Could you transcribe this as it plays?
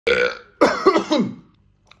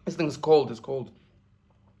This thing is cold. It's cold.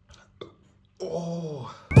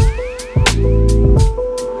 Oh.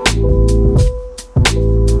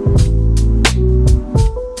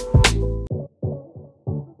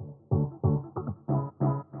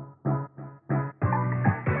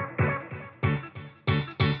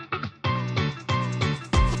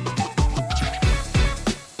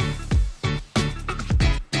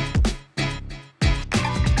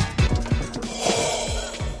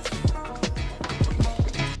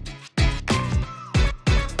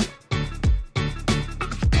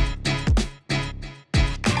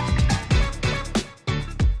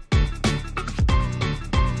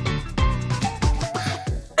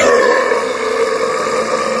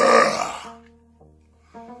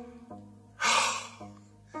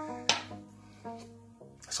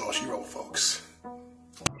 That's all she wrote, folks.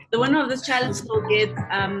 The winner of this challenge will get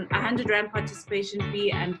 100 Rand participation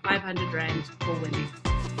fee and 500 Rand for winning.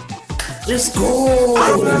 Let's go!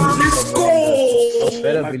 Let's go!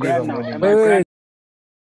 Better believe I'm winning. Wait.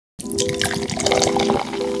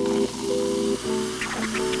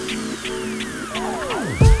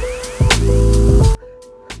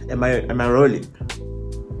 Am I rolling?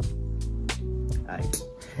 Alright.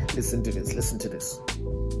 Listen to this.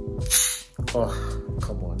 Oh,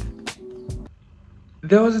 come on.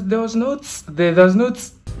 There was notes. There's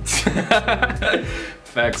notes.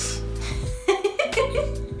 Facts.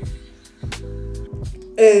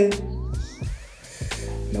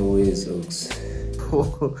 No ways, Oaks.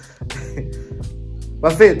 My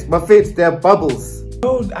feet, there are bubbles.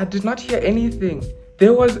 No, I did not hear anything.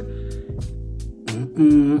 There was.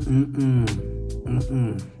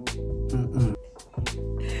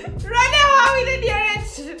 Right now, how we didn't hear it?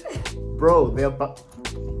 Bro, there are bubbles.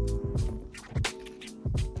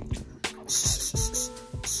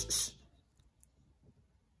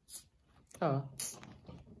 Oh.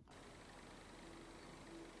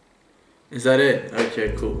 Is that it?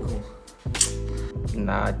 Okay, cool.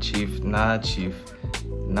 Nah, chief. I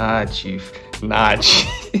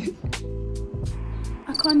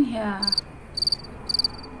can't hear.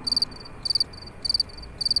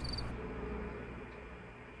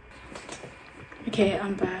 Okay,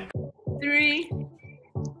 I'm back. 3,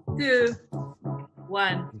 2,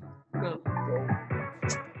 1, go.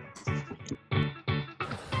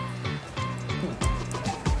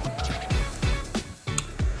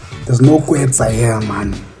 There's no quits here,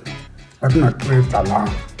 man. I'm not quits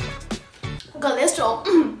along. Go, let's roll.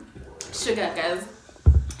 Sugar, guys.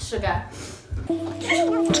 Sugar.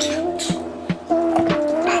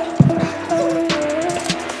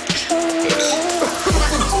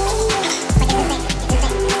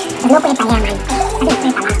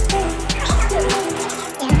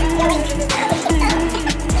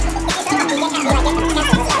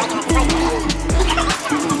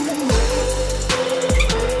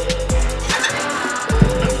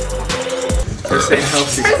 This ain't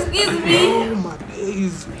healthy. Excuse me. Oh my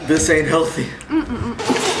days. This ain't healthy.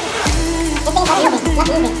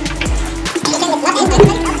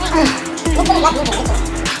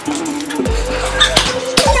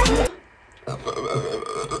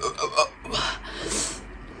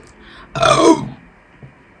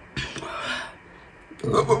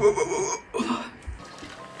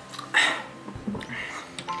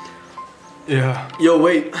 Yeah. Yo,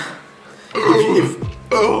 wait.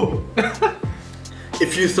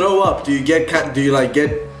 If you throw up, do you get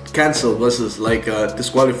cancelled versus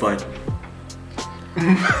disqualified?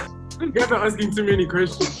 You guys are asking too many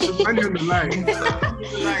questions. There's money on the line.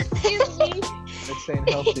 This ain't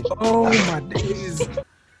healthy. Oh my days.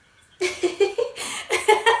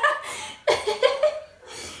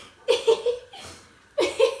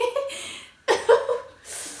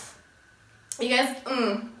 You guys,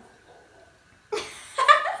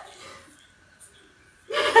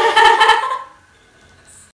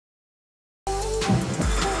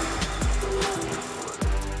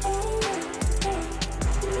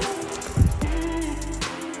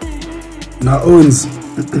 Now owns.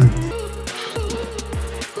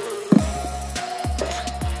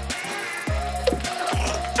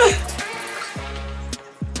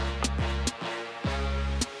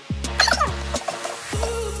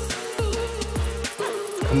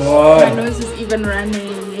 Come on. my nose is even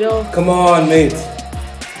running. Yo. Come on, mate.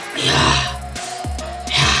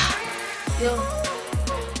 Yo.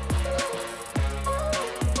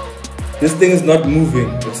 This thing is not moving.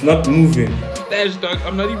 It's not moving. Dash, dog.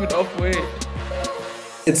 I'm not even halfway.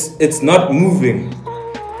 It's not moving.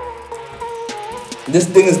 This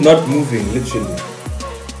thing is not moving, literally.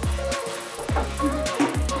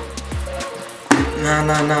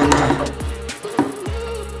 Nah.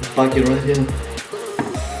 Fuck it right here.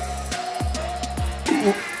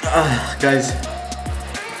 Guys.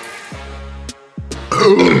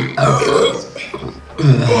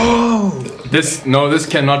 This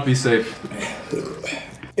cannot be safe.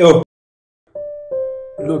 Yo.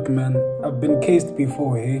 Look, man, I've been cased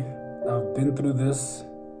before, eh? I've been through this.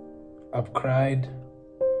 I've cried.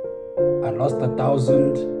 I lost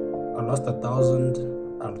 1,000. I lost 1,000.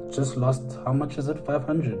 I just lost, how much is it?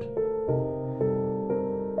 500.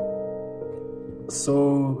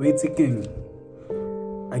 So, it's a king.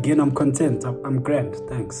 Again, I'm content. I'm grand.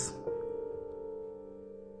 Thanks.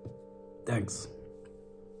 Thanks.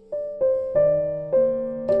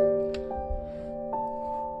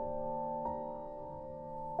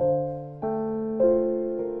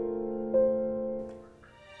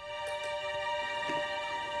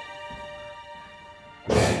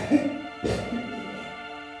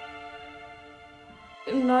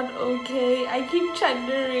 I'm not okay. I keep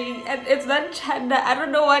chundering and it's not chunder. I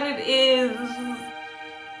don't know what it is.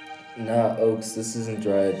 Nah, Oaks, this isn't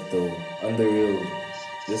right though. On the real,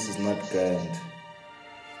 this is not grand.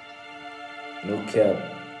 No cap.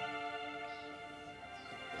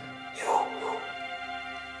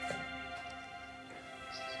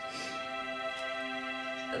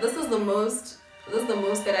 This is the most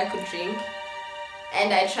that I could drink.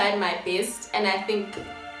 And I tried my best. And I think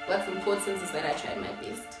what's important is that I tried my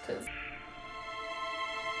best. Because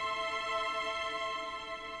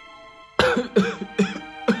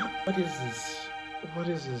What is this? What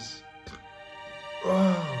is this?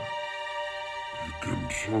 Oh. You can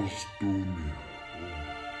trust Stoney.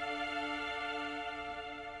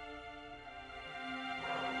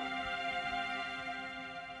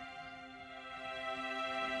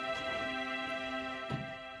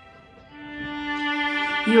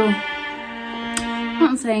 Yo, what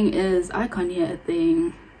I'm saying is I can't hear a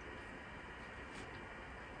thing.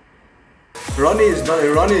 Ronnie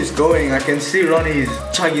is going. I can see Ronnie's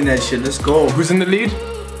chugging that shit. Let's go. Who's in the lead?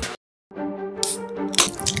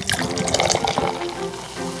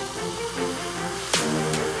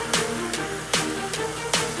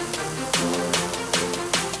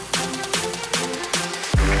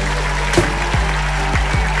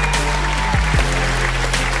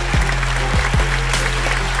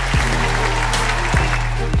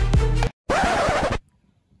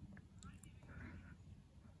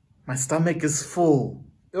 My stomach is full.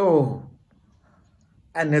 Oh.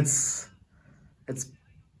 And it's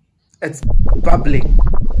bubbling.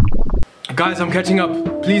 Guys, I'm catching up.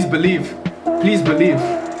 Please believe. Please believe.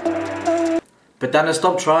 But Dana,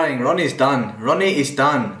 stop trying. Ronnie's done. Ronnie is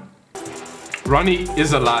done. Ronnie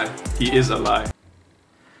is a lie. He is a lie.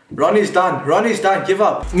 Ronnie's done. Ronnie's done. Give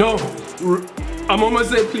up. No. I'm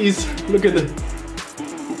almost there, please. Look at it.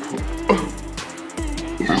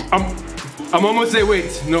 I'm almost there.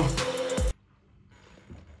 Wait, no.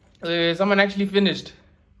 Someone actually finished.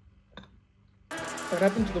 What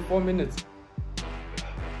happened to the 4 minutes?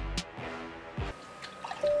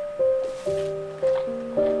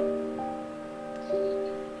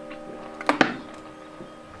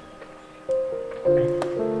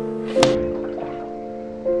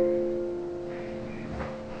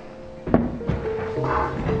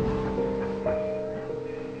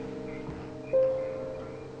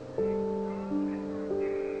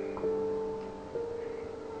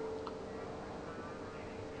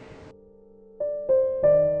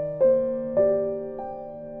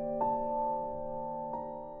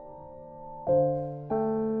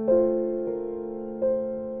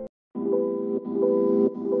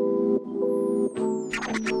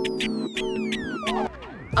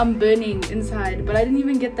 I'm burning inside, but I didn't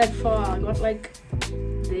even get that far. I got like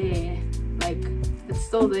there, like it's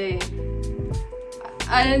still there.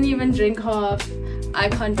 I didn't even drink half. I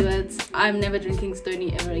can't do it. I'm never drinking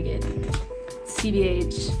Stoney ever again.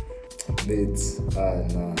 CBH. Mates,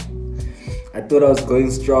 nah. I thought I was going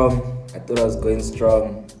strong.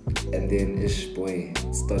 And then ish boy,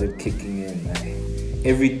 it started kicking in.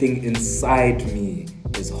 Everything inside me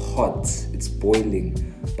is hot. It's boiling.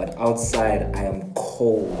 But outside, I am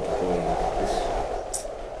cold, boy.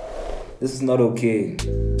 This is not okay.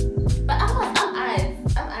 but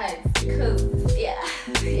I'm eyes because yeah.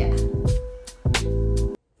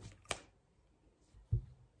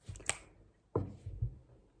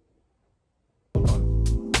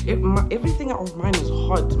 Everything of mine is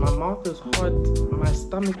hot. My mouth is hot. My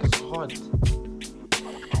stomach is hot.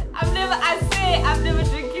 I'm never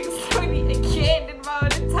drinking Stoney again in my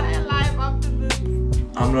whole entire life after this.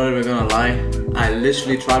 I'm not even gonna lie. I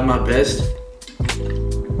literally tried my best.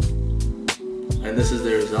 And this is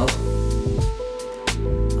the result.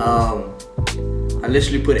 I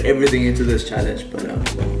literally put everything into this challenge, but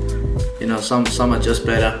you know, some are just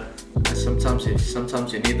better.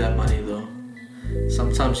 sometimes you need that money though.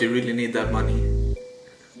 Sometimes you really need that money.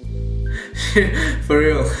 For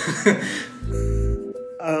real.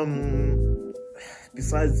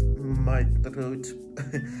 Besides my throat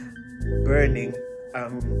burning,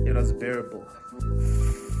 it was bearable.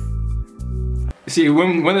 See,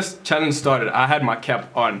 when this challenge started, I had my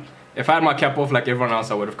cap on. If I had my cap off like everyone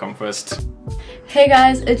else, I would have come first. Hey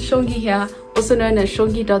guys, it's Shongi here, also known as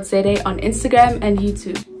shongi.za on Instagram and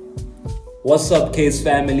YouTube. What's up, Case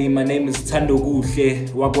family? My name is Tando Guhle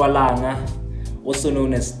Wagwalanga, also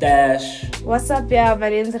known as Stash. What's up, yeah? My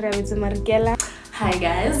name's Ravitsu Marikela. Hi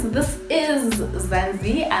guys, this is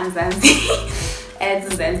Zanzi. I'm Zanzi.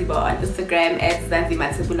 It's Zanzibar on Instagram, it's Zanzi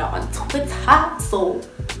Matibula on Twitter. So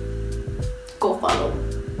go follow.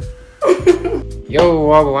 Yo,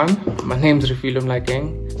 Wagwan. My name's Refilum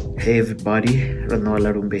Lagang. Hey everybody,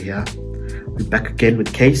 Ranola Rumbe here. We're back again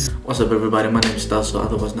with Case. What's up everybody, my name is Tasso,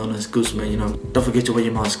 otherwise known as Gooseman, you know. Don't forget to wear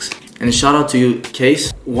your masks. And shout out to you,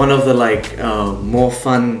 Case. One of the more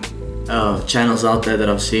fun channels out there that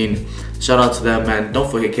I've seen. Shout out to that, man.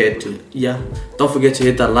 Don't forget to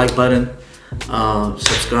hit that like button,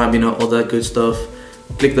 subscribe, you know, all that good stuff.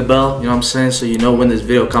 Click the bell, you know what I'm saying, so you know when this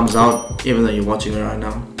video comes out, even though you're watching it right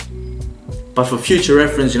now. But for future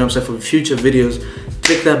reference, you know what I'm saying, for future videos,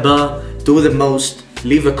 click that bell, do the most,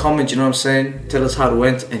 leave a comment, you know what I'm saying, tell us how it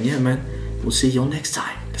went, and yeah, man, we'll see you all next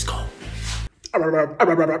time. Let's go.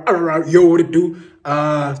 Yo, what it do?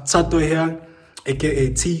 Tato here,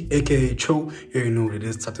 aka T, aka Cho. You already know what it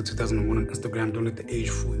is. Tato 2001 on Instagram. Don't let the age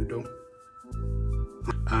fool you, though.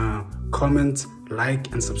 Comment,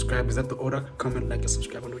 like, and subscribe. Is that the order? Comment, like, and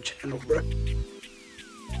subscribe on the channel, bro.